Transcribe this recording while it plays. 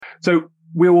So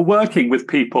we were working with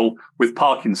people with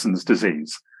Parkinson's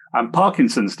disease. And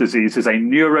Parkinson's disease is a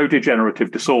neurodegenerative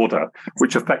disorder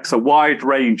which affects a wide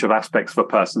range of aspects of a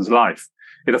person's life.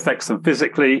 It affects them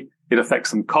physically, it affects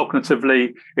them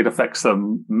cognitively, it affects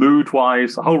them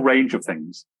mood-wise, a whole range of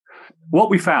things.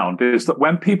 What we found is that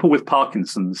when people with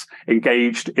Parkinson's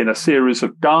engaged in a series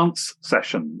of dance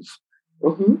sessions,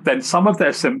 then some of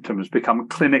their symptoms become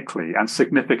clinically and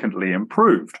significantly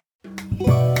improved.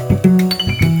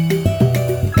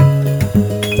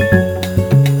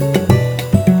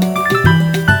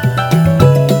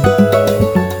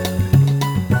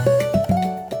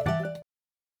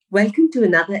 Welcome to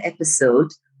another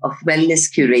episode of Wellness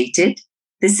Curated.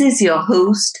 This is your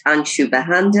host, Anshu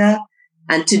Bahanda,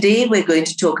 and today we're going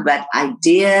to talk about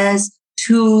ideas,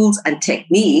 tools, and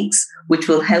techniques which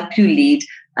will help you lead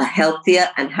a healthier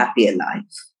and happier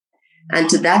life. And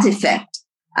to that effect,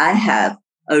 I have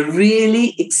a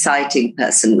really exciting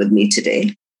person with me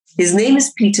today. His name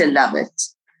is Peter Lovett,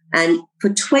 and for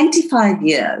 25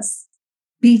 years,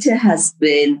 Peter has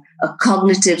been a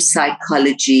cognitive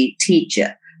psychology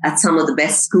teacher at some of the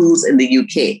best schools in the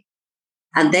UK.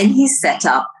 And then he set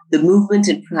up the Movement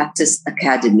in Practice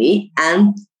Academy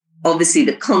and obviously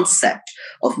the concept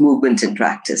of movement in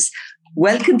practice.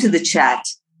 Welcome to the chat,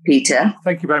 Peter.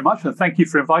 Thank you very much. And thank you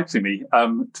for inviting me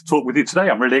to talk with you today.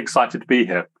 I'm really excited to be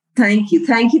here. Thank you.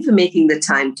 Thank you for making the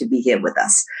time to be here with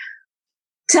us.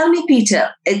 Tell me, Peter,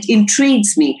 it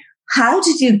intrigues me. How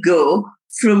did you go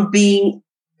from being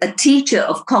a teacher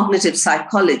of cognitive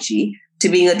psychology to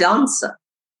being a dancer?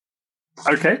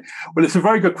 Okay, well, it's a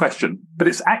very good question, but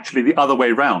it's actually the other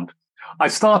way around. I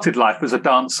started life as a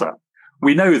dancer.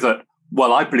 We know that,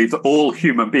 well, I believe that all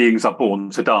human beings are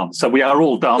born to dance. So we are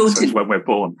all dancers when we're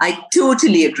born. I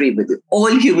totally agree with you.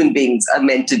 All human beings are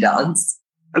meant to dance.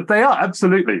 They are,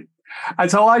 absolutely.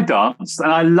 And so I danced,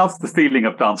 and I loved the feeling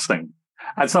of dancing.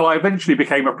 And so I eventually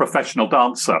became a professional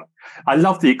dancer. I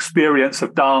loved the experience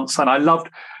of dance, and I loved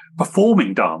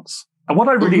performing dance. And what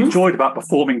I really enjoyed about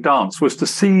performing dance was to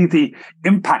see the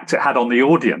impact it had on the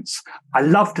audience. I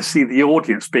loved to see the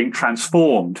audience being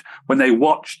transformed when they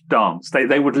watched dance.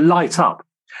 They would light up,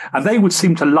 and they would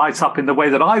seem to light up in the way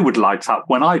that I would light up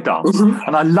when I danced.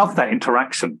 And I loved that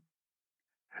interaction.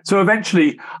 So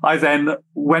eventually I then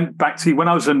went back to, when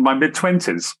I was in my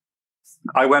mid-20s,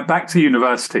 I went back to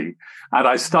university and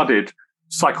I studied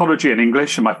psychology and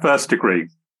English in my first degree.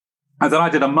 And then I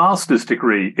did a master's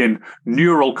degree in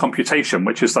neural computation,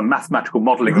 which is the mathematical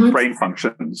modeling of brain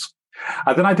functions.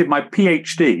 And then I did my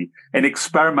PhD in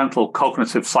experimental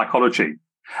cognitive psychology.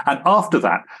 And after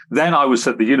that, then I was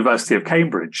at the University of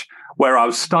Cambridge, where I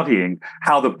was studying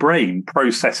how the brain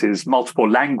processes multiple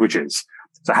languages.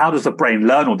 So how does the brain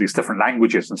learn all these different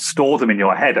languages and store them in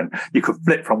your head? And you could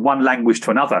flip from one language to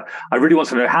another. I really want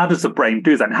to know, how does the brain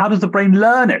do that? And how does the brain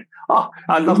learn it? Oh,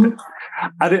 I loved it.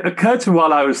 And it occurred to me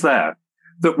while I was there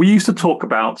that we used to talk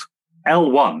about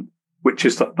L1, which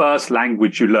is the first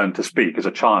language you learn to speak as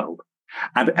a child,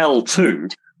 and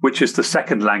L2, which is the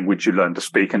second language you learn to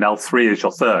speak, and L3 is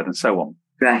your third, and so on.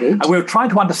 Right. And we were trying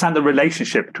to understand the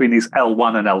relationship between these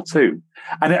L1 and L2.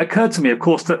 And it occurred to me, of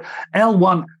course, that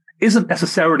L1 isn't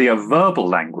necessarily a verbal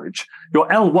language. Your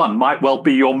L1 might well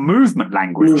be your movement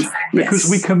language, because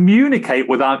we communicate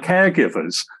with our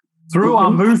caregivers through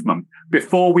our movement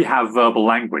before we have verbal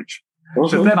language.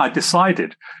 So then I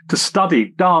decided to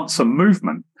study dance and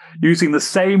movement using the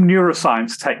same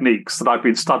neuroscience techniques that I've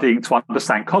been studying to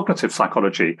understand cognitive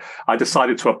psychology. I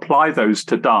decided to apply those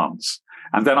to dance.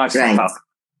 And then I set up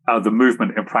the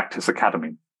Movement in Practice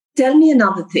Academy. Tell me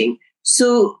another thing.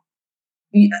 So,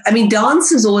 I mean,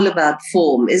 dance is all about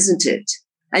form, isn't it?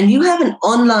 And you have an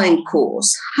online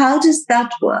course. How does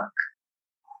that work?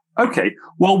 Okay,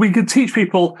 well, we can teach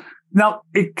people. Now,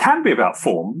 it can be about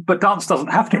form, but dance doesn't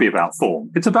have to be about form.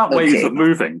 It's about ways of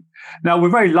moving. Now, we're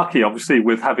very lucky, obviously,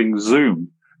 with having Zoom,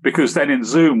 because then in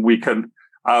Zoom, we can,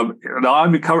 now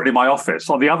I'm currently in my office.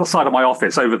 On the other side of my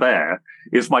office over there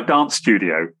is my dance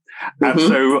studio. And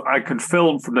so I can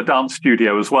film from the dance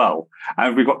studio as well.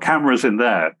 And we've got cameras in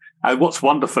there. And what's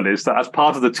wonderful is that as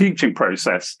part of the teaching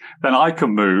process, then I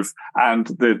can move and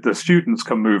the students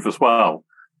can move as well.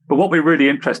 But what we're really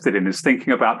interested in is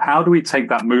thinking about how do we take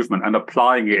that movement and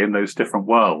applying it in those different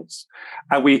worlds.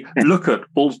 And we look at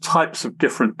all types of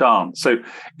different dance. So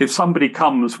if somebody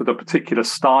comes with a particular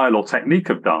style or technique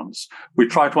of dance, we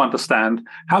try to understand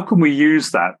how can we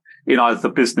use that in either the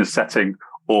business setting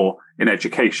or in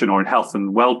education or in health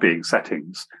and well-being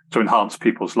settings to enhance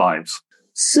people's lives.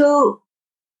 So,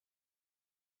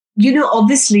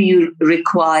 obviously you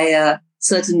require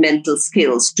certain mental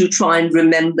skills to try and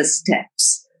remember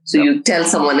steps. So you tell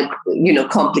someone,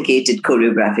 complicated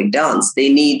choreographic dance,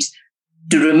 they need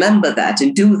to remember that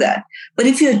and do that. But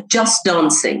if you're just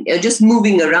dancing, you're just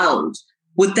moving around,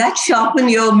 would that sharpen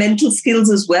your mental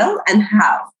skills as well? And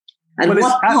how? And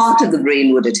what part of the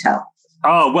brain would it help?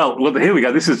 Oh, well, here we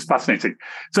go. This is fascinating.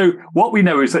 So what we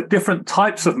know is that different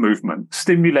types of movement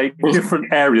stimulate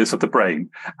different areas of the brain,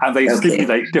 and they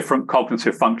stimulate different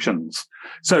cognitive functions.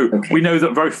 So we know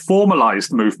that very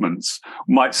formalized movements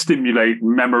might stimulate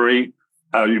memory,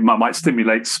 might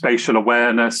stimulate spatial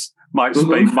awareness, might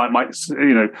stimulate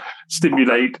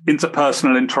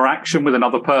interpersonal interaction with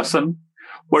another person.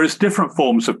 Whereas different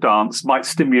forms of dance might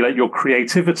stimulate your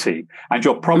creativity and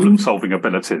your problem-solving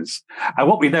abilities. And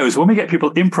what we know is when we get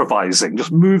people improvising,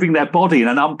 just moving their body in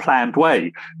an unplanned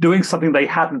way, doing something they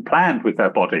hadn't planned with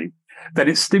their body, then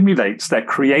it stimulates their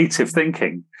creative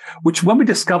thinking, which when we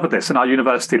discovered this in our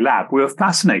university lab, we were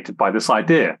fascinated by this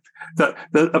idea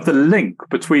of the link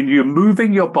between you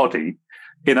moving your body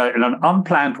in an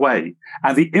unplanned way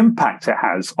and the impact it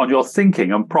has on your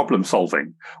thinking and problem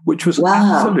solving, which was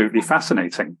absolutely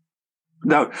fascinating.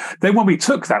 Now, then when we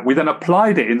took that, we then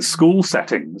applied it in school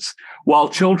settings while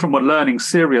children were learning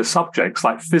serious subjects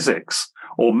like physics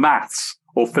or maths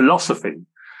or philosophy.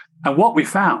 And what we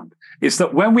found is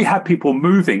that when we had people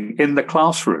moving in the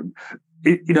classroom,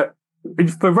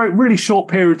 for very, really short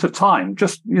periods of time,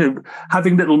 just,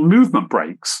 having little movement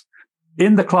breaks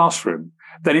in the classroom,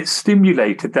 then it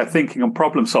stimulated their thinking and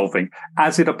problem solving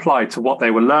as it applied to what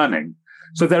they were learning.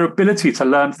 So their ability to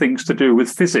learn things to do with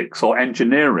physics or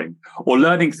engineering, or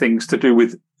learning things to do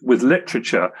with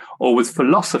literature or with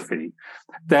philosophy,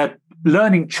 their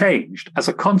learning changed as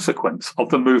a consequence of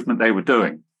the movement they were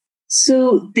doing.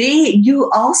 So you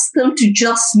asked them to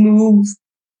just move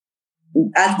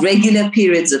at regular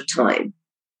periods of time.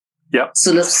 Yep.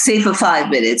 So let's say for 5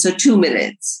 minutes or 2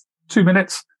 minutes. 2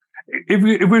 minutes. If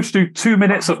we were to do 2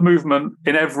 minutes of movement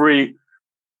in every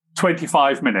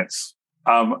 25 minutes,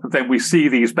 then we see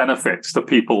these benefits to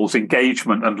people's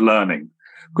engagement and learning.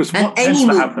 Because what any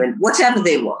movement, whatever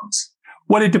they want.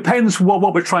 Well, it depends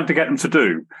what we're trying to get them to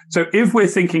do. So if we're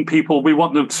thinking we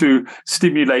want them to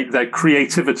stimulate their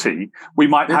creativity, we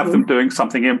might have them doing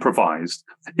something improvised.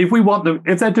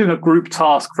 If they're doing a group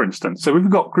task, for instance, so we've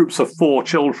got groups of 4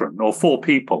 children or 4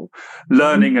 people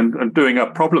learning and doing a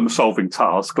problem-solving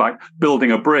task, like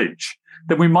building a bridge,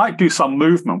 then we might do some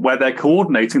movement where they're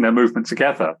coordinating their movement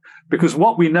together. Because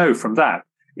what we know from that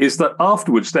is that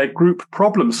afterwards, their group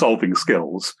problem-solving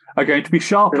skills are going to be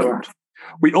sharpened.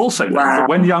 We also know that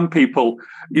when young people,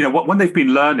 when they've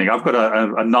been learning, I've got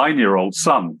a 9-year-old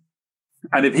son,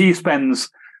 and if he spends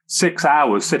 6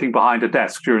 hours sitting behind a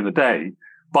desk during the day,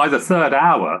 by the 3rd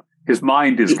hour, his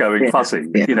mind is going fuzzy.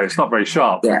 It's not very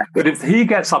sharp. Yeah. But if he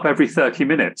gets up every 30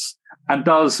 minutes and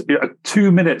does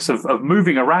 2 minutes of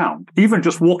moving around, even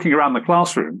just walking around the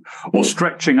classroom or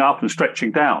stretching up and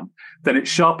stretching down, then it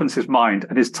sharpens his mind,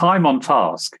 and his time on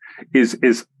task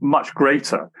is much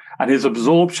greater. And his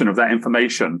absorption of that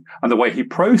information and the way he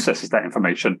processes that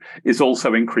information is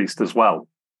also increased as well.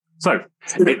 So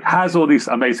it has all these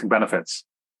amazing benefits.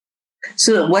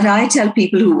 So what I tell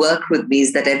people who work with me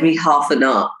is that every half an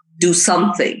hour, do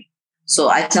something. So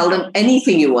I tell them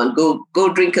anything you want,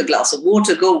 go drink a glass of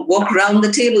water, go walk around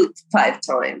the table 5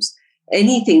 times,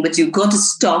 anything, but you've got to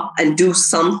stop and do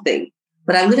something.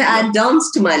 But I'm going to add dance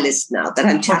to my list now that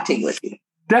I'm chatting with you.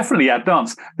 Definitely add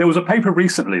dance. There was a paper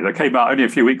recently that came out only a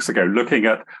few weeks ago looking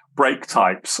at break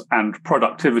types and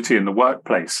productivity in the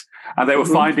workplace. And they were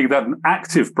finding that an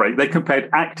active break, they compared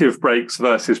active breaks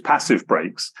versus passive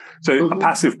breaks. So a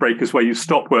passive break is where you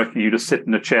stop working, you just sit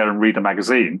in a chair and read a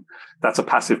magazine. That's a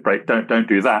passive break. Don't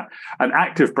do that. An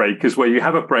active break is where you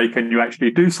have a break and you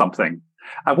actually do something.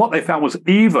 And what they found was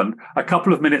even a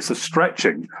couple of minutes of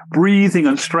stretching, breathing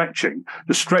and stretching,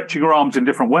 just stretching your arms in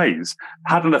different ways,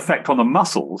 had an effect on the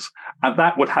muscles. And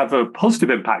that would have a positive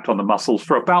impact on the muscles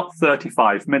for about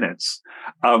 35 minutes.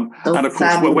 And of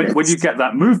course, when you get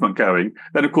that movement going,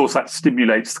 then of course that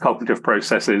stimulates the cognitive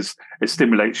processes. It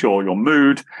stimulates your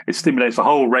mood. It stimulates a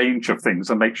whole range of things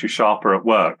and makes you sharper at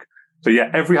work. So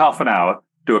yeah, every half an hour,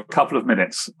 do a couple of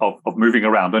minutes of moving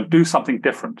around and do something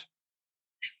different.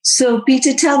 So,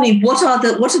 Peter, tell me, what are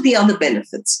the other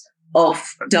benefits of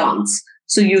dance?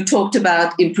 So you talked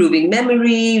about improving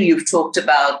memory, you've talked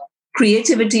about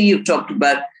creativity, you've talked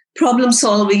about problem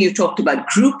solving, you've talked about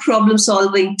group problem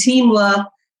solving, teamwork.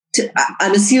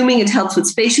 I'm assuming it helps with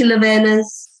spatial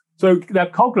awareness. So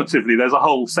cognitively, there's a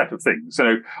whole set of things.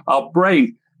 Our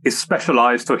brain, is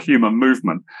specialized to human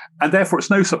movement. And therefore, it's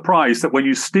no surprise that when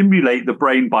you stimulate the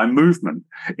brain by movement,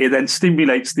 it then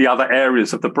stimulates the other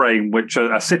areas of the brain, which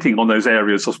are sitting on those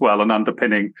areas as well and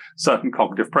underpinning certain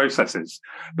cognitive processes.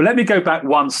 But let me go back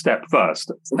one step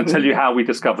first and tell you how we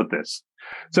discovered this.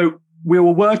 So we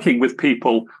were working with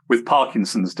people with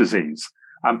Parkinson's disease.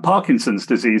 And Parkinson's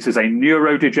disease is a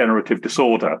neurodegenerative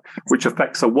disorder which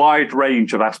affects a wide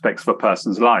range of aspects of a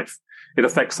person's life. It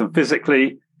affects them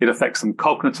physically, it affects them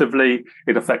cognitively,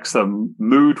 it affects them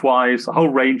mood-wise, a whole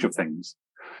range of things.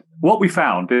 What we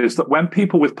found is that when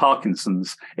people with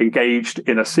Parkinson's engaged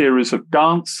in a series of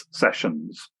dance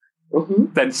sessions,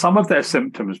 then some of their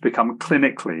symptoms become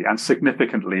clinically and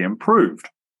significantly improved.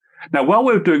 Now, while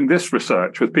we were doing this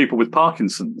research with people with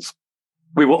Parkinson's,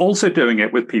 we were also doing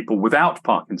it with people without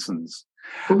Parkinson's.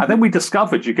 And then we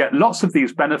discovered you get lots of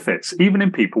these benefits, even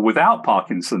in people without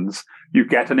Parkinson's, you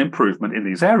get an improvement in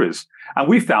these areas. And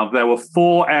we found there were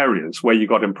 4 areas where you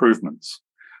got improvements.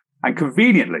 And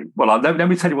conveniently, well, let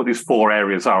me tell you what these 4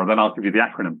 areas are, and then I'll give you the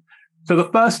acronym. So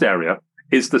the first area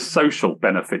is the social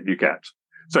benefit you get.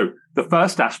 So the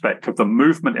first aspect of the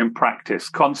movement in practice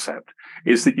concept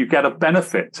is that you get a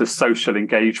benefit to social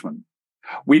engagement.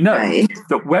 We know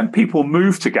that when people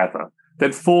move together,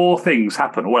 then 4 things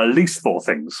happen, or at least 4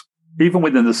 things, even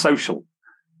within the social.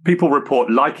 People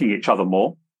report liking each other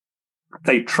more.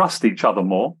 They trust each other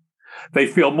more. They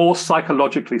feel more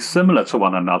psychologically similar to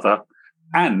one another.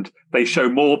 And they show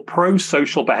more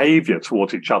pro-social behavior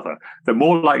towards each other. They're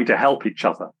more likely to help each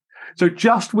other. So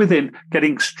just within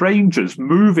getting strangers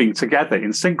moving together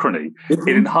in synchrony,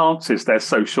 it enhances their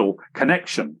social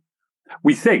connection.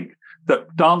 We think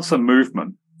that dance and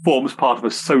movement forms part of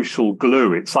a social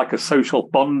glue. It's like a social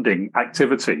bonding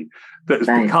activity that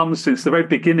has become since the very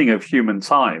beginning of human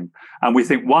time. And we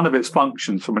think one of its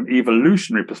functions from an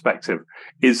evolutionary perspective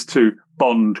is to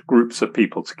bond groups of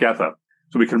people together.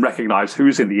 So we can recognize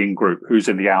who's in the in-group, who's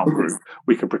in the out-group.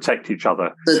 We can protect each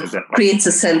other. So it creates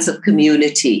a sense of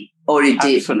community. Or it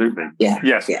did. Absolutely.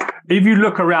 Yes. If you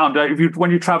look around,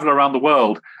 when you travel around the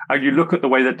world and you look at the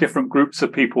way that different groups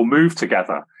of people move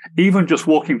together, even just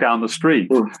walking down the street,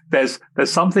 there's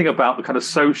something about the kind of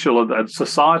social and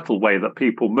societal way that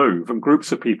people move and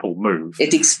groups of people move.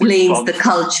 It explains the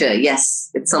culture.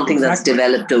 Yes. It's something that's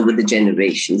developed over the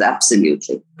generations.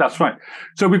 Absolutely. That's right.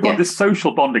 So we've got this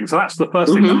social bonding. So that's the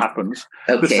first thing that happens.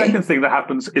 The second thing that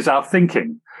happens is our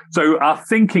thinking. So our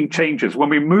thinking changes. When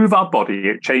we move our body,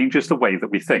 it changes the way that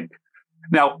we think.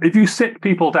 Now, if you sit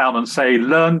people down and say,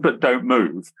 learn but don't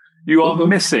move, you are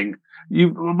missing.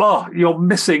 You're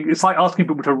missing. It's like asking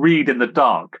people to read in the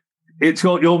dark.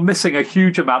 You're missing a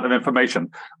huge amount of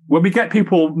information. When we get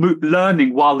people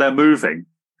learning while they're moving,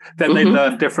 then they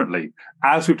learn differently.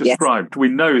 As we've described, we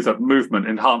know that movement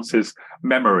enhances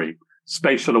memory,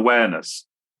 spatial awareness,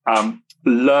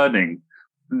 learning,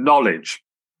 knowledge.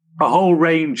 A whole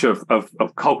range of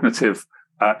cognitive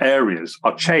areas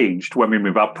are changed when we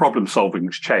move. Our problem solving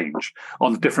change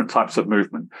on different types of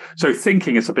movement. So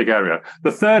thinking is a big area.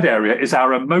 The third area is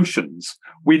our emotions.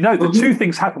 We know that 2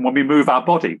 things happen when we move our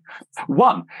body.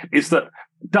 One is that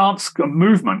dance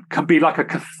movement can be like a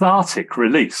cathartic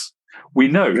release. We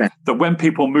know that when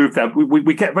people move there,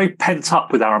 we get very pent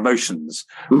up with our emotions.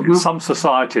 In some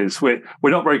societies, we're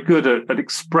not very good at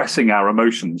expressing our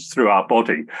emotions through our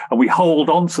body, and we hold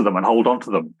on to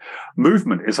them.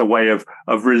 Movement is a way of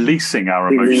releasing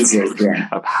our emotions,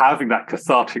 of having that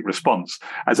cathartic response,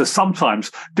 as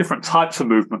sometimes different types of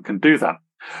movement can do that.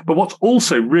 But what's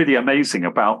also really amazing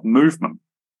about movement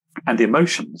and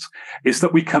emotions is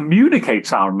that we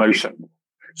communicate our emotion.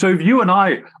 So if you and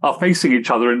I are facing each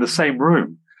other in the same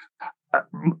room,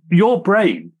 your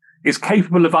brain is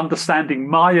capable of understanding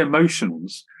my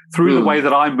emotions through the way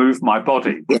that I move my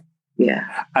body.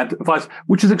 And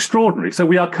which is extraordinary. So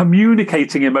we are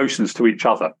communicating emotions to each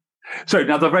other. So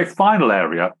now the very final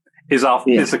area is our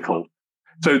physical.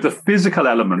 So the physical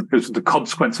element is the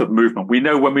consequence of movement. We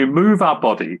know when we move our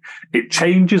body, it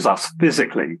changes us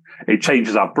physically. It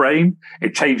changes our brain.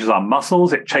 It changes our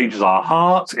muscles. It changes our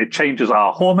hearts. It changes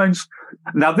our hormones.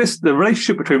 Now, the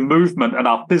relationship between movement and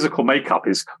our physical makeup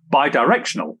is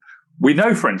bidirectional. We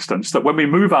know, for instance, that when we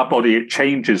move our body, it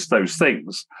changes those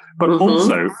things. But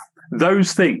also,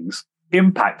 those things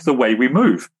impact the way we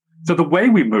move. So the way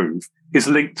we move is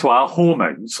linked to our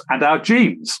hormones and our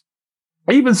genes.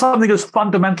 Even something as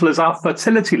fundamental as our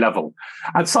fertility level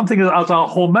and something as our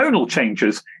hormonal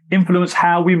changes influence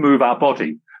how we move our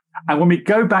body. And when we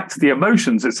go back to the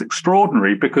emotions, it's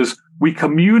extraordinary because we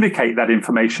communicate that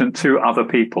information to other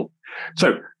people.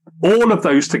 So all of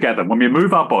those together, when we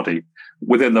move our body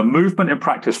within the movement and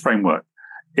practice framework,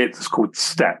 it's called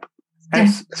STEP.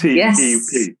 STEP.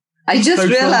 Yes. I just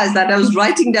realized that I was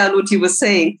writing down what you were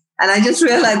saying, and I just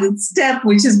realized it's STEP,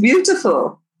 which is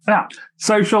beautiful. Yeah,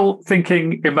 social,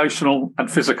 thinking, emotional,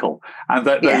 and physical, and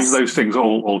those things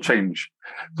all change.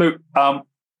 So,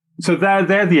 so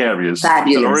they're the areas that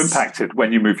are impacted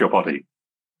when you move your body.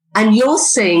 And you're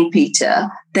saying, Peter,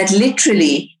 that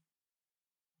literally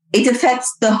it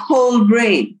affects the whole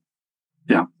brain.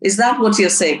 Yeah, is that what you're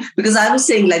saying? Because I was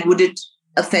saying, like, would it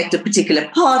affect a particular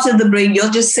part of the brain?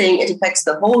 You're just saying it affects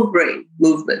the whole brain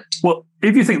movement. Well,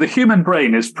 if you think the human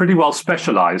brain is pretty well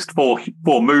specialized for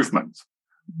movement,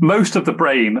 most of the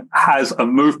brain has a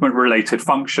movement-related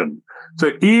function.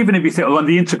 So even if you think on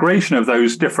the integration of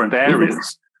those different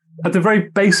areas, at the very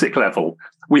basic level,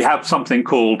 we have something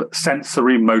called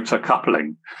sensory motor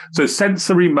coupling. So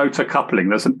sensory motor coupling,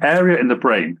 there's an area in the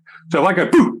brain. So if I go,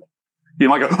 boom, you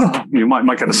might go, oh, you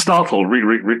might get a startled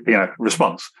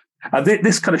response. And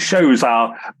this kind of shows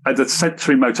the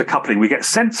sensory motor coupling. We get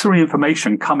sensory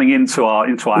information coming into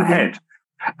our head,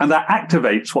 and that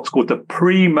activates what's called the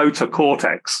premotor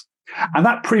cortex. And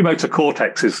that premotor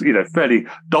cortex is, fairly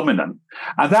dominant.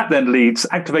 And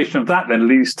activation of that then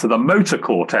leads to the motor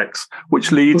cortex,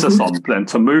 which leads us on then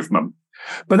to movement.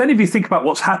 But then if you think about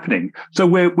what's happening, so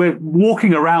we're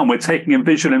walking around, we're taking in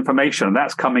visual information, and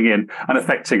that's coming in and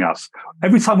affecting us.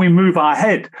 Every time we move our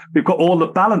head, we've got all the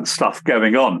balance stuff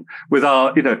going on with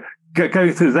our,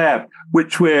 going through there,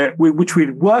 which we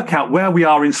work out where we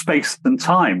are in space and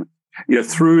time,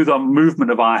 through the movement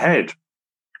of our head.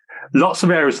 Lots of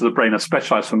areas of the brain are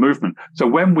specialized for movement. So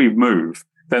when we move,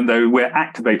 then we're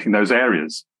activating those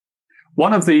areas.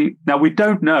 Now we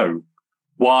don't know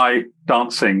why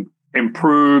dancing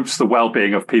improves the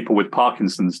well-being of people with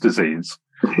Parkinson's disease.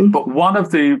 But one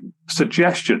of the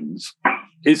suggestions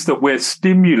is that we're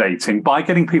stimulating, by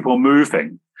getting people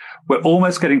moving, we're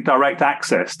almost getting direct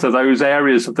access to those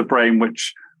areas of the brain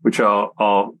which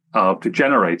are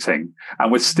degenerating,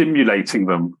 and we're stimulating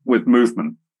them with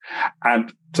movement.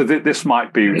 And so this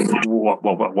might be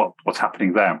what's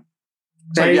happening there.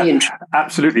 Very interesting.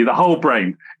 Absolutely. The whole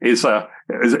brain is a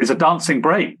dancing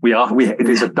brain. It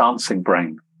is a dancing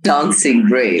brain. Dancing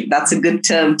brain. That's a good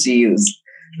term to use.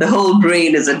 The whole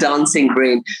brain is a dancing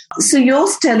brain. So you're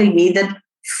telling me that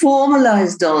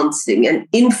formalized dancing and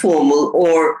informal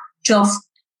or just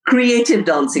creative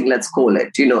dancing, let's call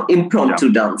it,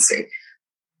 impromptu dancing,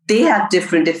 they have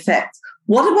different effects.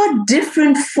 What about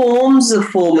different forms of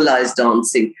formalized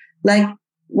dancing? Like,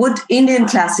 would Indian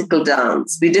classical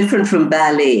dance be different from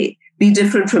ballet, be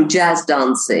different from jazz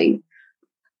dancing?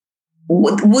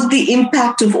 Would the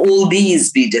impact of all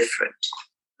these be different?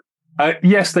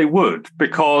 Yes, they would,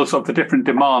 because of the different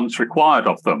demands required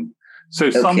of them. So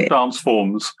some dance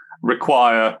forms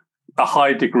require a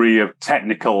high degree of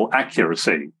technical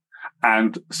accuracy,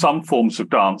 and some forms of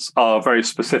dance are very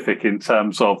specific in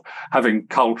terms of having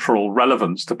cultural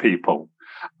relevance to people.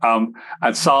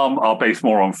 And some are based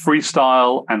more on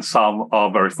freestyle, and some are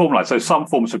very formalized. So some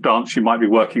forms of dance, you might be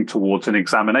working towards an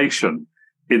examination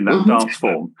in that dance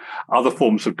form. Other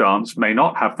forms of dance may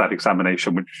not have that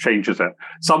examination, which changes it.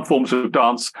 Some forms of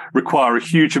dance require a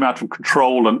huge amount of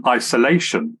control and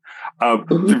isolation. If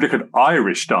you look at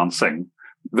Irish dancing,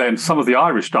 then some of the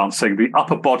Irish dancing, the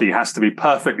upper body has to be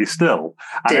perfectly still,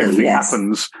 and everything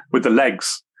happens with the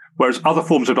legs. Whereas other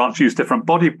forms of dance use different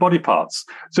body parts.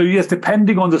 So yes,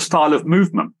 depending on the style of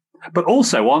movement, but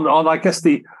also on I guess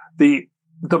the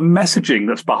messaging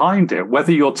that's behind it,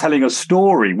 whether you're telling a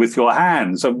story with your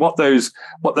hands and what those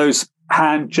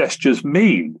hand gestures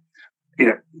mean,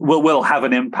 will have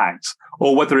an impact,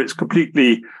 or whether it's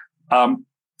completely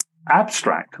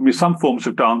abstract. I mean, some forms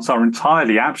of dance are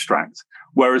entirely abstract,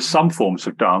 whereas some forms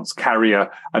of dance carry a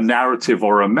narrative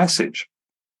or a message.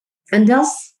 And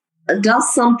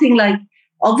does something like,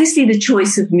 obviously the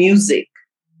choice of music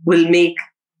will make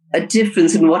a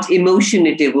difference in what emotion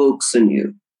it evokes in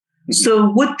you.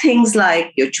 So would things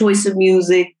like your choice of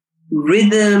music,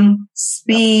 rhythm,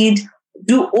 speed,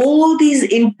 do all these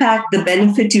impact the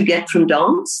benefit you get from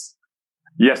dance?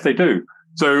 Yes, they do.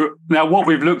 So now what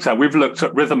we've looked at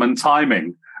rhythm and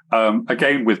timing,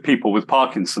 again, with people with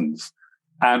Parkinson's.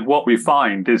 And what we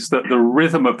find is that the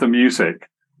rhythm of the music,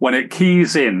 when it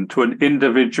keys in to an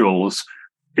individual's,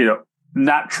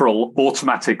 natural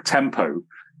automatic tempo,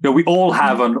 we all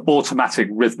have an automatic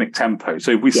rhythmic tempo.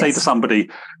 So if we say to somebody,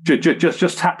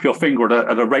 just tap your finger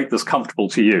at a rate that's comfortable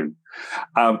to you,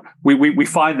 we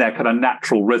find their kind of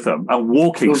natural rhythm and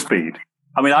walking speed.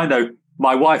 I mean, I know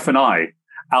my wife and I,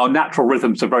 our natural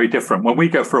rhythms are very different. When we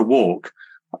go for a walk,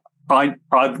 I'm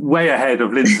way ahead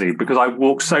of Lindsay because I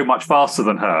walk so much faster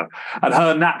than her. And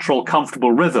her natural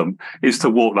comfortable rhythm is to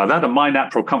walk like that. And my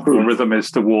natural comfortable rhythm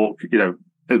is to walk,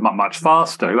 much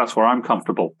faster. That's where I'm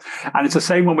comfortable. And it's the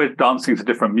same when we're dancing to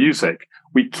different music.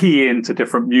 We key into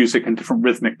different music and different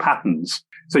rhythmic patterns.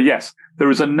 So yes,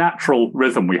 there is a natural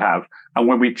rhythm we have. And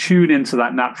when we tune into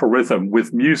that natural rhythm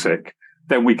with music,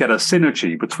 then we get a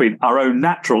synergy between our own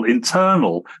natural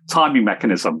internal timing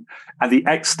mechanism and the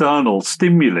external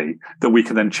stimuli that we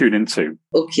can then tune into.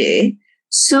 Okay.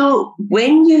 So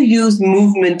when you use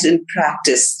movement in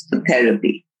practice for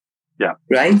therapy,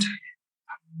 right?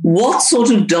 What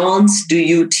sort of dance do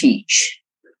you teach?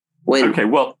 Okay,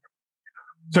 well,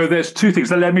 so there's two things.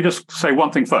 Let me just say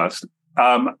one thing first.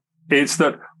 It's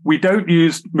that we don't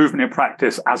use movement in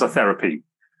practice as a therapy.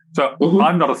 So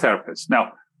I'm not a therapist.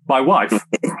 Now, my wife,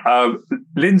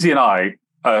 Lindsay and I,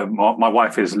 my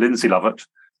wife is Lindsay Lovett,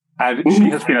 and she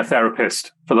has been a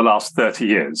therapist for the last 30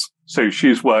 years. So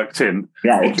she's worked in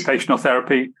occupational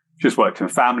therapy, she's worked in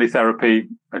family therapy,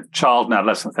 child and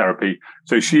adolescent therapy.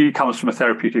 So she comes from a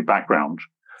therapeutic background.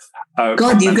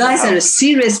 God, you guys are a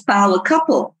serious power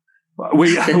couple.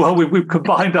 We've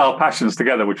combined our passions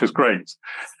together, which is great.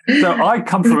 So I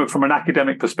come from it from an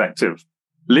academic perspective.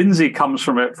 Lindsay comes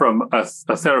from it from a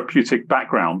therapeutic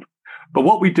background. But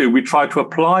what we do, we try to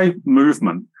apply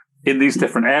movement in these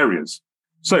different areas.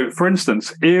 So, for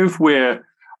instance, if we're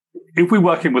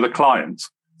working with a client,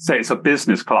 say it's a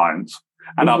business client,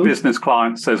 and our business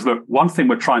client says, look, one thing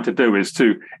we're trying to do is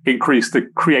to increase the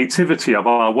creativity of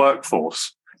our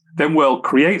workforce, then we'll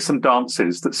create some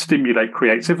dances that stimulate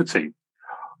creativity.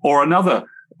 Or another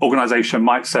organization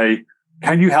might say,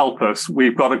 can you help us?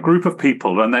 We've got a group of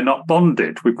people and they're not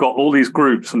bonded. We've got all these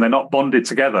groups and they're not bonded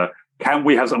together. Can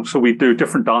we have some? So we do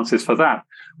different dances for that.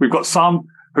 We've got some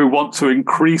who want to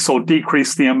increase or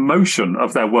decrease the emotion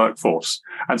of their workforce,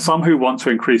 and some who want to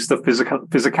increase the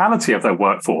physicality of their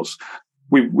workforce.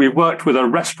 We worked with a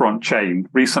restaurant chain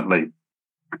recently,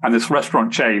 and this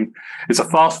restaurant chain is a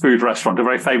fast food restaurant, a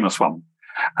very famous one,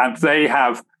 and they've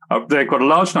got a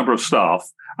large number of staff,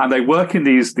 and they work in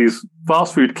these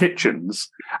fast food kitchens,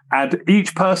 and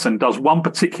each person does one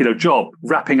particular job,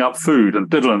 wrapping up food and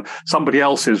diddling. Somebody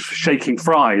else is shaking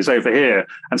fries over here,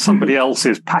 and somebody else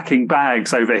is packing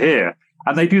bags over here.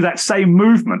 And they do that same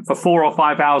movement for 4 or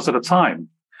 5 hours at a time.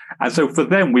 And so for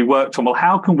them, we worked on, well,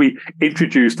 how can we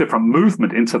introduce different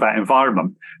movement into that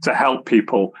environment to help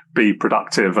people be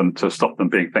productive and to stop them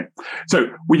being things?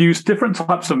 So we use different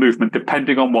types of movement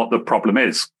depending on what the problem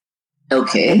is.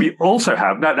 Okay. We also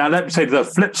have, now let me say the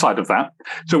flip side of that.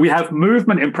 So we have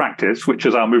movement in practice, which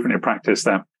is our movement in practice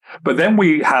there. But then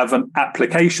we have an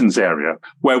applications area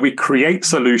where we create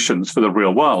solutions for the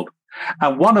real world.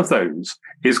 And one of those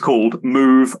is called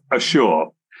Move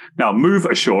Assure. Now, Move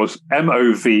Assure is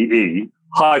MOVE-ASSURE.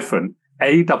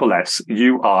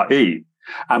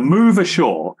 And Move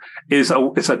Assure is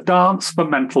a dance for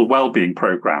mental well-being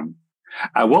program.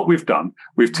 And what we've done,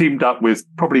 we've teamed up with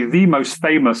probably the most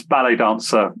famous ballet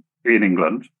dancer in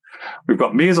England. We've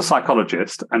got me as a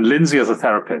psychologist and Lindsay as a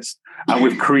therapist. And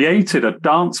we've created a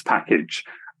dance package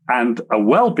and a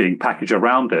well-being package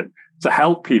around it to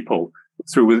help people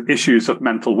through with issues of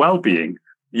mental well-being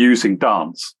using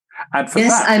dance. And for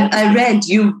I read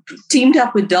you teamed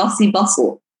up with Darcy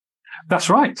Bustle. That's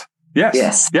right.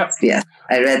 Yes. Yep. Yeah.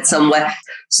 I read somewhere.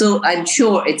 So I'm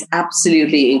sure it's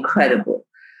absolutely incredible.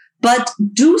 But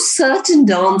do certain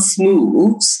dance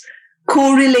moves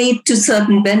correlate to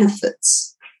certain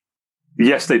benefits?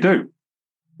 Yes, they do.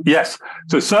 Yes.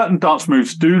 So certain dance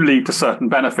moves do lead to certain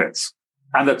benefits.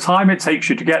 And the time it takes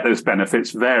you to get those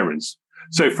benefits varies.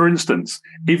 So, for instance,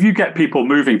 if you get people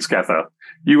moving together,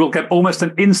 you will get almost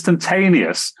an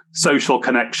instantaneous social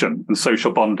connection and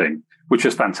social bonding, which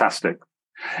is fantastic.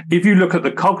 If you look at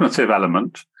the cognitive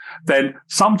element, then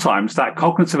sometimes that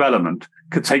cognitive element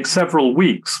could take several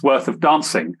weeks worth of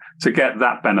dancing to get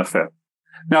that benefit.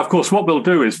 Now, of course, what we'll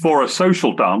do is for a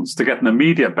social dance to get an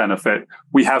immediate benefit,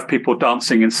 we have people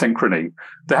dancing in synchrony.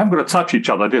 They haven't got to touch each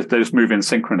other. They just move in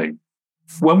synchrony.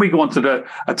 When we go on to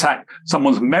attack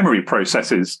someone's memory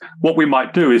processes, what we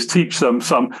might do is teach them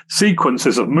some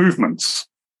sequences of movements.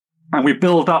 And we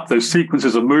build up those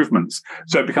sequences of movements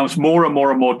so it becomes more and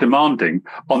more and more demanding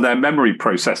on their memory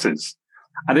processes.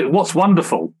 And what's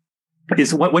wonderful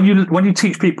is when you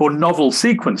teach people novel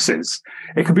sequences,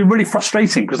 it can be really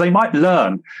frustrating because they might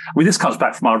learn. I mean, this comes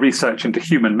back from our research into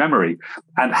human memory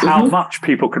and how much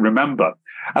people can remember.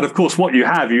 And of course, what you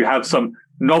have some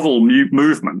novel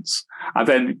movements, and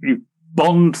then you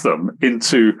bond them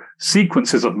into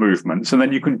sequences of movements, and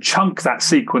then you can chunk that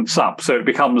sequence up so it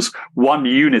becomes one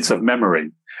unit of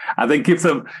memory. And then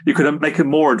you could make it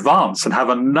more advanced and have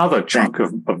another chunk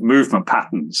of movement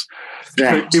patterns.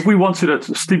 Right. So if we wanted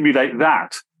to stimulate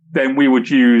that, then we would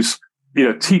use,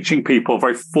 teaching people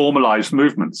very formalized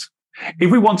movements.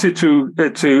 If we wanted to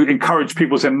encourage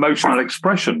people's emotional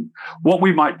expression, what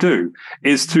we might do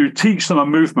is to teach them a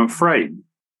movement frame.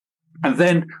 And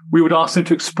then we would ask them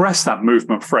to express that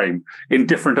movement frame in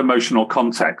different emotional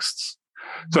contexts.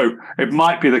 So it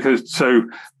might be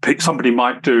somebody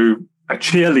might do a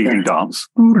cheerleading dance.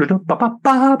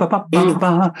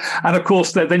 And of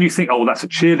course, then you think, oh, that's a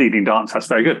cheerleading dance. That's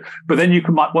very good. But then you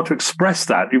might want to express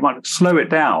that. You might slow it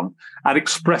down and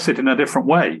express it in a different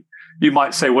way. You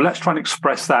might say, well, let's try and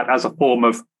express that as a form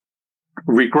of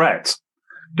regret,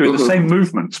 doing the same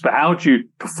movements, but how do you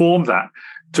perform that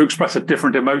to express a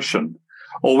different emotion?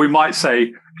 Or we might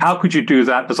say, how could you do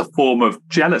that as a form of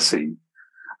jealousy?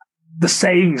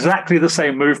 Exactly the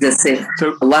same movement.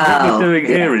 So what we're doing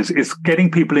here is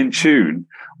getting people in tune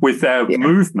with their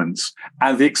movements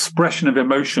and the expression of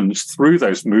emotions through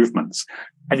those movements.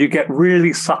 And you get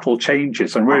really subtle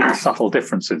changes and really subtle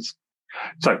differences.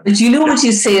 But what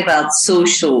you say about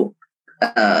social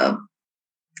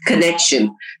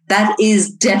connection, that is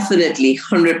definitely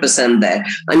 100% there.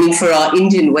 I mean, for our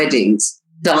Indian weddings,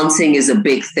 dancing is a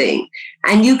big thing.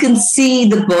 And you can see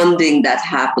the bonding that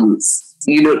happens,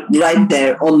 right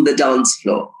there on the dance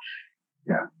floor.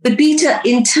 Yeah. But Peter,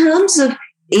 in terms of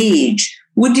age,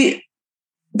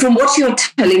 from what you're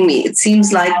telling me, it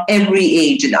seems like every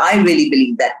age, and I really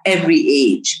believe that every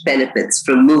age benefits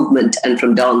from movement and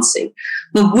from dancing.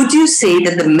 But would you say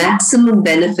that the maximum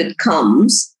benefit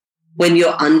comes when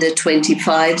you're under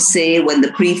 25, say, when the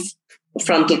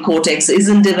prefrontal cortex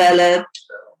isn't developed,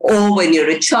 or when you're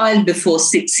a child before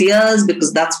 6 years,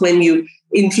 because that's when you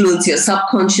influence your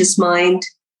subconscious mind?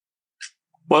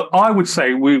 Well, I would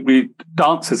say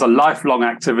dance is a lifelong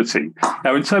activity.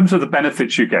 Now, in terms of the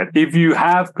benefits you get, if you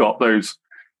have got those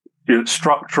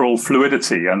structural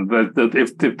fluidity and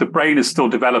if the brain is still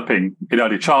developing in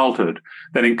early childhood,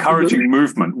 then encouraging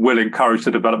movement will encourage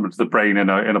the development of the brain in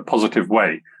a positive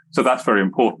way. So that's very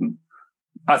important.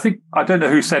 I don't know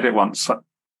who said it once.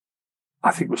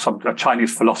 I think it was a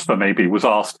Chinese philosopher maybe was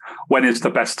asked, when is the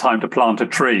best time to plant a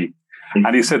tree?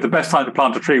 And he said the best time to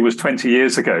plant a tree was 20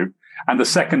 years ago. And the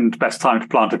second best time to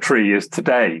plant a tree is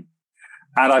today.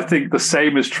 And I think the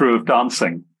same is true of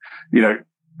dancing.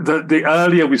 The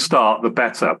earlier we start, the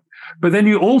better. But then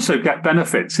you also get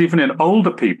benefits, even in older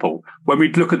people. When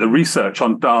we look at the research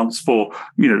on dance for,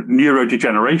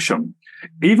 neurodegeneration,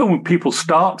 even when people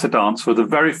start to dance for the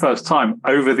very first time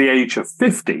over the age of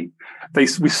 50,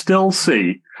 we still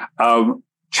see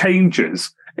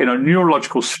changes in a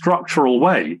neurological structural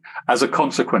way as a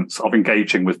consequence of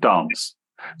engaging with dance.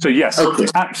 So yes,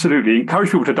 absolutely.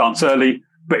 Encourage people to dance early,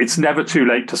 but it's never too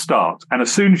late to start. And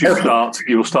as soon as you start,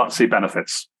 you will start to see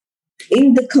benefits.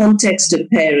 In the context of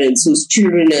parents whose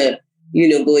children are,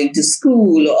 going to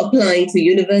school or applying for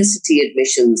university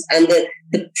admissions, and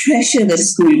the pressure that a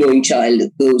school-going child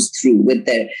goes through with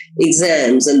their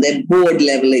exams and their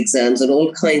board-level exams and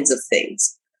all kinds of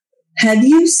things, have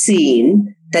you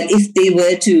seen that if they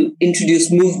were to introduce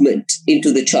movement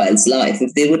into the child's life,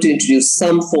 if they were to introduce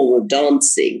some form of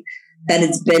dancing, that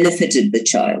it's benefited the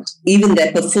child, even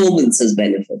their performance has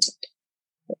benefited?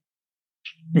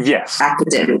 Yes.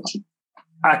 Academic.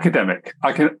 I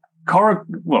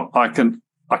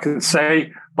can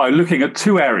say by looking at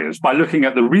two areas, by looking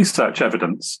at the research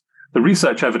evidence. The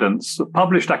research evidence,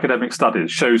 published academic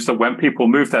studies, shows that when people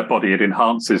move their body, it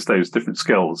enhances those different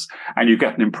skills and you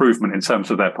get an improvement in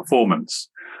terms of their performance.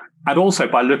 And also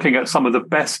by looking at some of the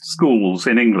best schools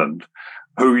in England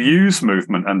who use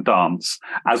movement and dance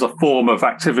as a form of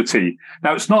activity.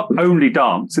 Now, it's not only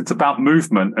dance, it's about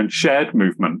movement and shared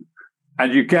movement.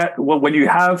 And you get, when you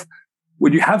have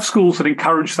schools that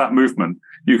encourage that movement,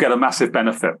 you get a massive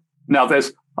benefit. Now,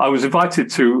 I was invited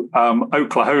to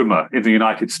Oklahoma in the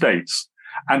United States,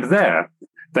 and there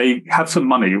they had some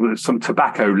money, some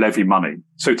tobacco levy money.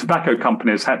 So tobacco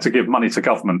companies had to give money to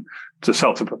government to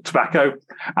sell tobacco,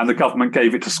 and the government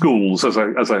gave it to schools as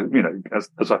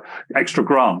a extra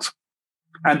grant.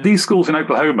 And these schools in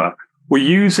Oklahoma were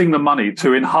using the money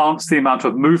to enhance the amount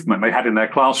of movement they had in their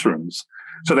classrooms.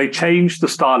 So they changed the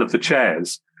style of the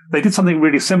chairs. They did something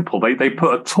really simple. They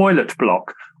put a toilet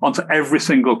block onto every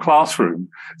single classroom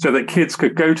so that kids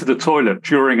could go to the toilet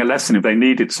during a lesson if they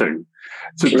needed to.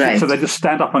 So they just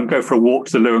stand up and go for a walk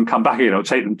to the loo and come back again. It'll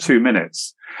take them 2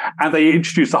 minutes. And they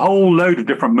introduced a whole load of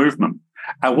different movement.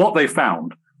 And what they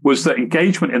found was that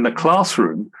engagement in the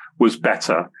classroom was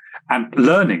better and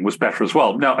learning was better as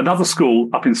well. Now, another school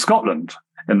up in Scotland,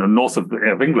 in the north of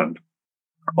England,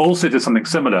 also did something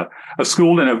similar. A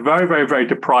school in a very, very, very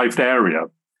deprived area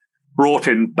brought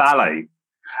in ballet.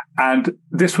 And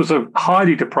this was a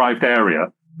highly deprived area.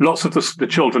 Lots of the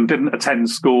children didn't attend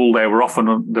school. They were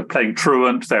often they're playing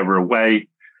truant. They were away.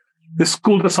 The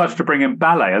school decided to bring in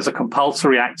ballet as a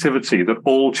compulsory activity that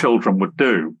all children would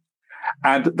do.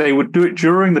 And they would do it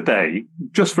during the day,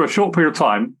 just for a short period of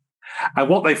time. And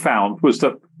what they found was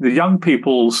that the young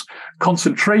people's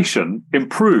concentration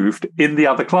improved in the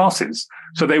other classes.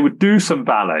 So they would do some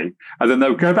ballet, and then they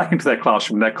would go back into their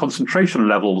classroom. Their concentration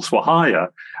levels were higher,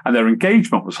 and their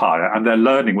engagement was higher, and their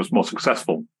learning was more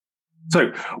successful.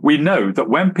 So we know that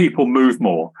when people move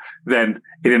more, then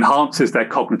it enhances their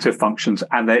cognitive functions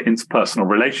and their interpersonal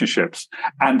relationships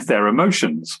and their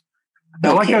emotions.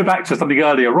 Now, I go back to something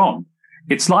earlier on.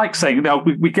 It's like saying, now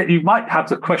you might have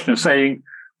the question of saying,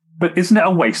 but isn't it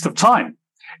a waste of time?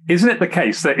 Isn't it the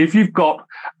case that if you've got,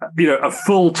 a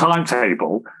full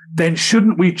timetable, then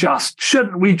shouldn't we just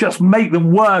make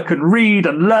them work and read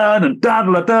and learn and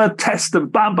test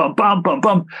and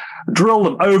drill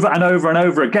them over and over and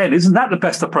over again? Isn't that the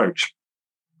best approach?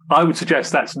 I would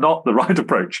suggest that's not the right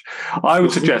approach. I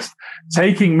would suggest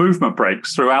taking movement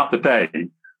breaks throughout the day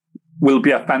will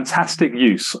be a fantastic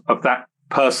use of that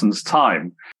person's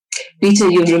time. Peter,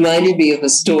 you reminded me of a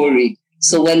story.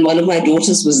 So when one of my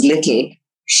daughters was little,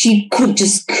 she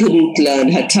couldn't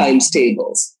learn her times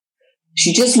tables.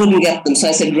 She just wouldn't get them. So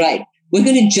I said, right, we're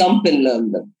going to jump and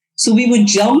learn them. So we would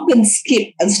jump and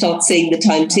skip and start saying the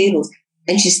timetables.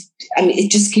 And it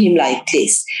just came like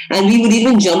this. And we would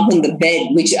even jump on the bed,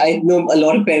 which I know a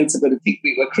lot of parents are going to think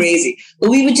we were crazy.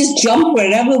 But we would just jump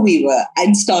wherever we were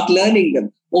and start learning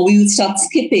them. Or we would start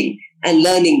skipping and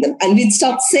learning them. And we'd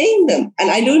start saying them.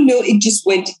 And I don't know, it just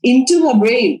went into her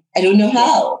brain. I don't know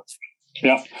how.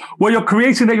 Yeah. Well,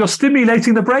 you're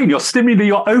stimulating the brain.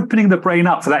 You're opening the brain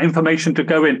up for that information to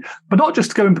go in, but not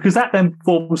just to go in, because that then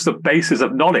forms the basis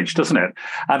of knowledge, doesn't it?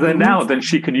 And then then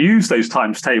she can use those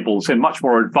times tables in much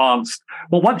more advanced.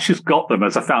 Well, once she's got them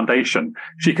as a foundation,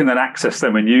 she can then access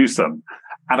them and use them.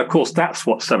 And of course, that's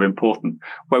what's so important.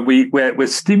 When we're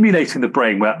stimulating the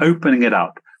brain, we're opening it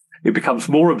up. It becomes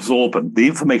more absorbent. The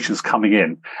information's coming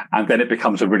in, and then it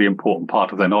becomes a really important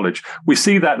part of their knowledge. We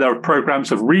see that there are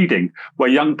programs of reading where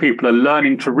young people are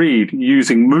learning to read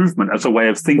using movement as a way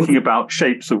of thinking about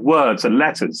shapes of words and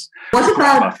letters. What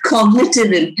about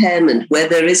cognitive impairment, where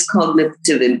there is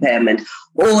cognitive impairment,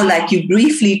 or like you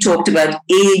briefly talked about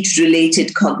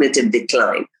age-related cognitive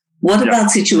decline? What about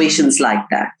situations like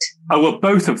that? Oh, well,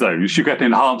 both of those, you get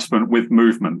enhancement with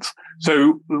movement.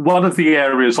 So one of the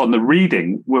areas on the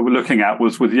reading we were looking at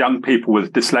was with young people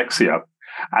with dyslexia.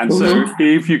 And so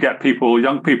if you get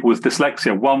young people with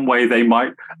dyslexia, one way they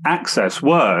might access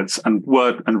words and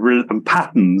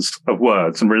patterns of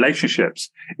words and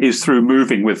relationships is through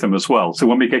moving with them as well. So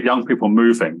when we get young people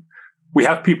moving, we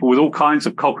have people with all kinds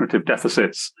of cognitive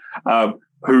deficits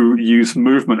who use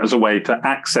movement as a way to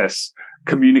access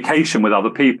communication with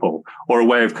other people or a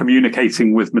way of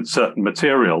communicating with certain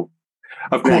material.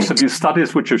 Of course, there have been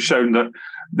studies which have shown that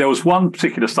there was one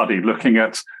particular study looking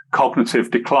at cognitive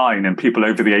decline in people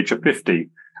over the age of 50,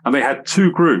 and they had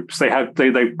two groups. They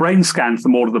brain scanned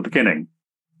them all at the beginning.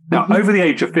 Now, over the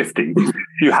age of 50,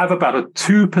 you have about a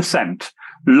 2%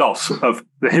 loss of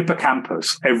the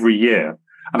hippocampus every year.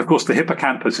 And of course, the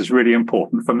hippocampus is really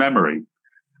important for memory.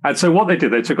 And so what they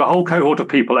did, they took a whole cohort of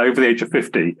people over the age of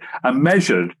 50 and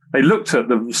they looked at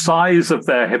the size of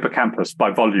their hippocampus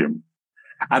by volume.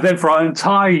 And then for an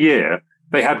entire year,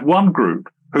 they had one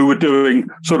group who were doing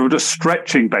sort of just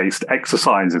stretching-based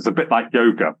exercises, a bit like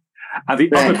yoga, and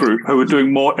the other group who were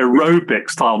doing more aerobic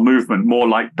style movement, more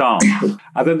like dance.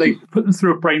 And then they put them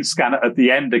through a brain scanner at the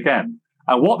end again.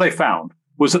 And what they found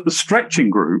was that the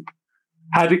stretching group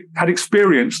had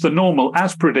experienced the normal,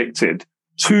 as predicted,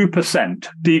 2%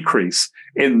 decrease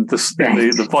in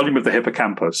the volume of the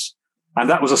hippocampus. And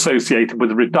that was associated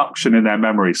with a reduction in their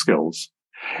memory skills.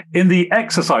 In the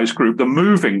exercise group, the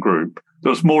moving group, there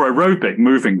was more aerobic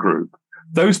moving group.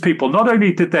 Those people, not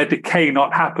only did their decay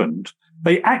not happen,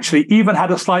 they actually even had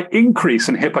a slight increase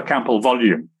in hippocampal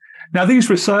volume. Now, these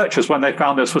researchers, when they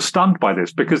found this, were stunned by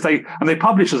this because they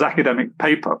published this academic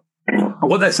paper. And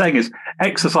what they're saying is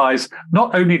exercise,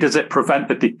 not only does it prevent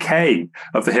the decay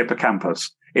of the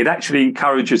hippocampus, it actually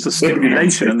encourages the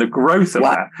stimulation and the growth of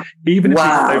that, even if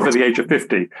you're over the age of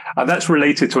 50. And that's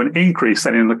related to an increase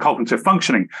then in the cognitive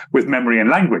functioning with memory and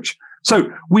language.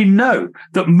 So we know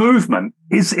that movement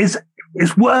is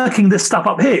working this stuff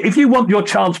up here. If you want your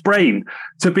child's brain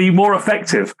to be more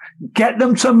effective, get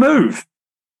them to move.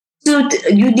 So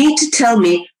you need to tell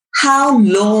me, how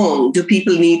long do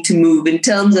people need to move in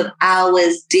terms of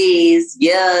hours, days,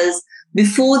 years?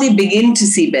 before they begin to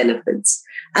see benefits?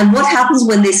 And what happens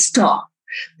when they stop?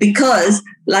 Because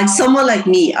like someone like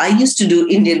me, I used to do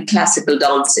Indian classical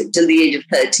dancing till the age of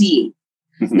 13.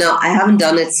 Mm-hmm. Now, I haven't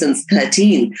done it since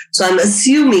 13. So I'm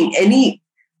assuming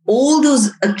all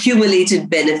those accumulated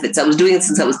benefits, I was doing it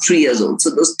since I was 3 years old. So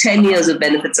those 10 years of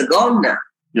benefits are gone now.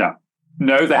 Yeah.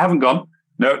 No, they haven't gone.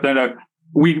 No.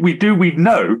 We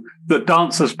know that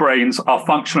dancers' brains are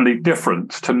functionally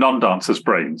different to non-dancers'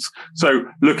 brains. So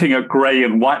looking at grey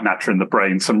and white matter in the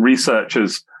brain, some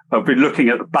researchers have been looking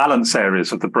at the balance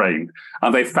areas of the brain,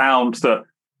 and they found that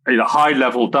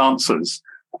high-level dancers,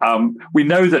 we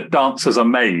know that dancers are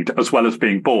made as well as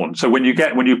being born. So when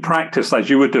you practice, as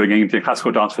you were doing Indian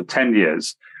classical dance for 10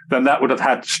 years, then that would have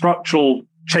had structural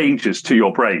changes to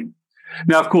your brain.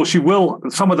 Now, of course,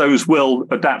 some of those will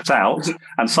adapt out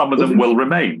and some of them will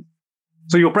remain.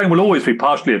 So your brain will always be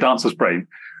partially a dancer's brain.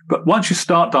 But once you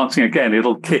start dancing again,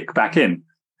 it'll kick back in.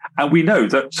 And we know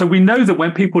that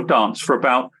when people dance for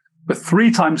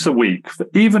 3 times a week,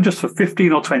 even just for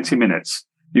 15 or 20 minutes,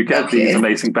 you get these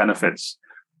amazing benefits.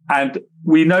 And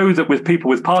we know that with people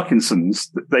with Parkinson's,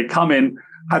 they come in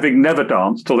having never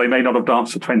danced, or they may not have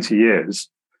danced for 20 years.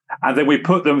 And then we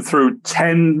put them through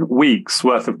 10 weeks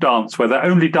worth of dance where they're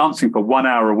only dancing for 1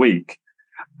 hour a week.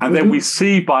 And then we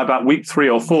see by about week 3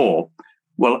 or 4,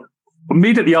 well,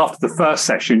 immediately after the first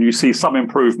session, you see some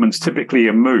improvements typically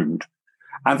in mood.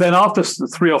 And then after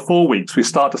 3 or 4 weeks, we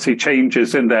start to see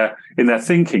changes in their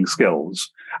thinking skills.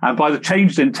 And by the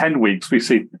changes in 10 weeks, we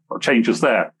see changes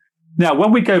there. Now,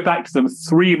 when we go back to them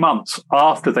 3 months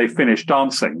after they finish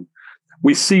dancing,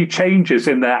 we see changes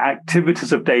in their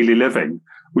activities of daily living,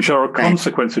 which are a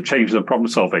consequence of changes in problem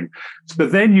solving. So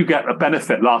then you get a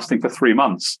benefit lasting for 3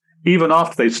 months, even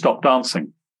after they stop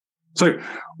dancing. So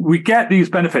we get these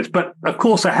benefits. But of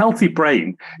course, a healthy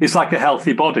brain is like a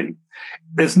healthy body.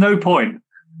 There's no point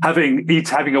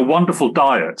having a wonderful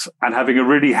diet and having a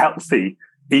really healthy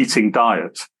eating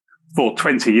diet for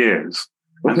 20 years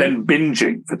and then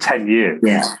binging for 10 years.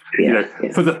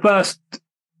 For the first,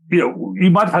 you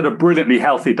might have had a brilliantly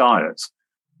healthy diet,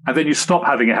 and then you stop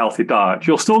having a healthy diet.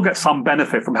 You'll still get some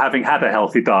benefit from having had a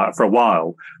healthy diet for a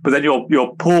while, but then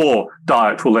your poor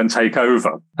diet will then take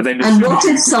over. And what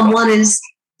if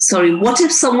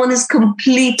someone is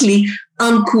completely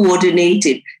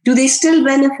uncoordinated? Do they still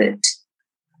benefit?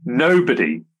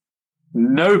 Nobody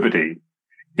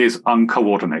is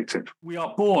uncoordinated. We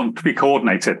are born to be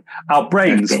coordinated. Our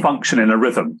brains function in a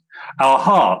rhythm. Our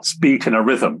hearts beat in a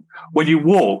rhythm. When you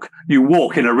walk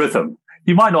in a rhythm.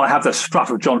 You might not have the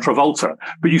strut of John Travolta,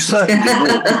 but you certainly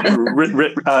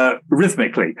walk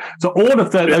rhythmically. So all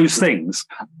of those things,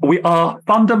 we are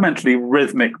fundamentally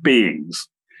rhythmic beings.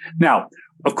 Now,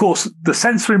 of course, the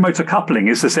sensory motor coupling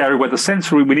is this area where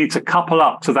we need to couple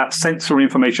up to that sensory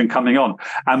information coming on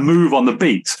and move on the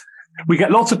beat. We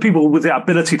get lots of people with the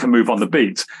ability to move on the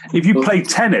beat. If you play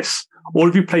tennis, or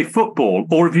if you play football,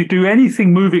 or if you do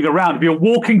anything moving around, if you're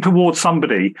walking towards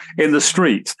somebody in the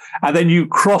street and then you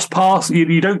cross past,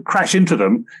 you don't crash into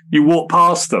them, you walk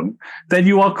past them, then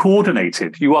you are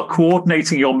coordinated. You are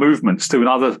coordinating your movements to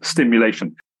another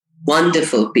stimulation.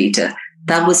 Wonderful, Peter.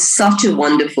 That was such a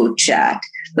wonderful chat.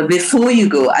 But before you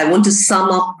go, I want to sum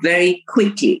up very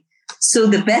quickly. So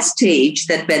the best age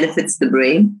that benefits the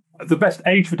brain? The best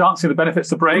age for dancing that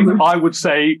benefits the brain, I would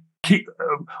say, keep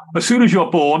as soon as you're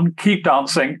born, keep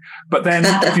dancing. But then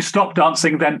if you stop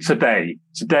dancing, then today,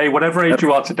 whatever age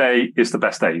you are today is the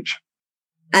best age.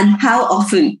 And how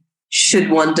often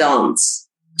should one dance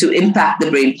to impact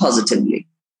the brain positively?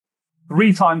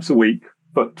 3 times a week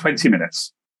for 20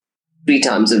 minutes. 3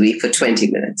 times a week for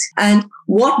 20 minutes. And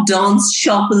what dance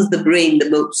sharpens the brain the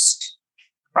most?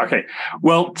 Okay.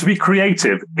 Well, to be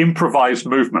creative, improvised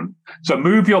movement. So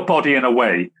move your body in a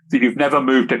way that you've never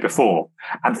moved it before,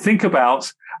 and think about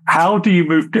how do you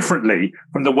move differently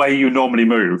from the way you normally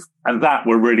move. And that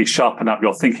will really sharpen up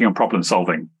your thinking and problem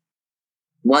solving.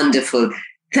 Wonderful.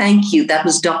 Thank you. That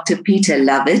was Dr. Peter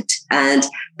Lovett. And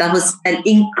that was an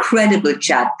incredible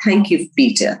chat. Thank you,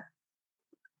 Peter.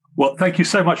 Well, thank you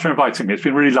so much for inviting me. It's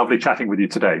been really lovely chatting with you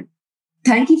today.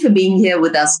 Thank you for being here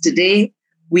with us today.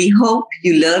 We hope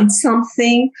you learned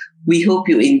something. We hope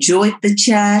you enjoyed the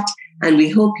chat, and we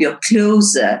hope you're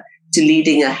closer to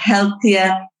leading a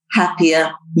healthier,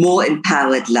 happier, more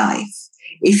empowered life.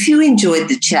 If you enjoyed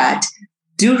the chat,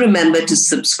 do remember to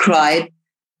subscribe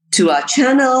to our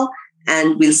channel,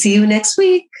 and we'll see you next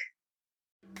week.